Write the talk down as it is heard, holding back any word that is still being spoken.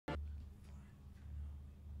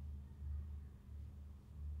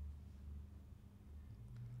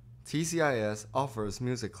TCIS offers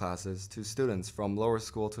music classes to students from lower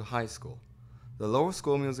school to high school. The lower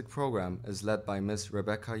school music program is led by Miss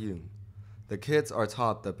Rebecca Yoon. The kids are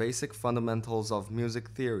taught the basic fundamentals of music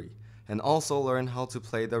theory and also learn how to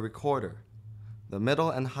play the recorder. The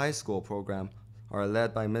middle and high school program are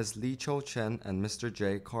led by Miss Lee Cho Chen and Mr.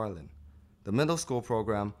 J. Carlin. The middle school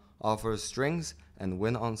program offers strings and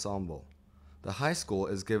wind ensemble. The high school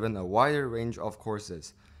is given a wider range of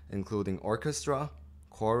courses, including orchestra,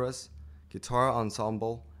 chorus, guitar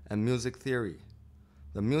ensemble, and music theory.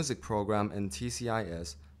 The music program in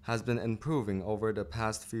TCIS has been improving over the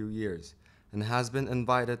past few years and has been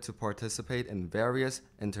invited to participate in various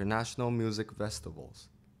international music festivals.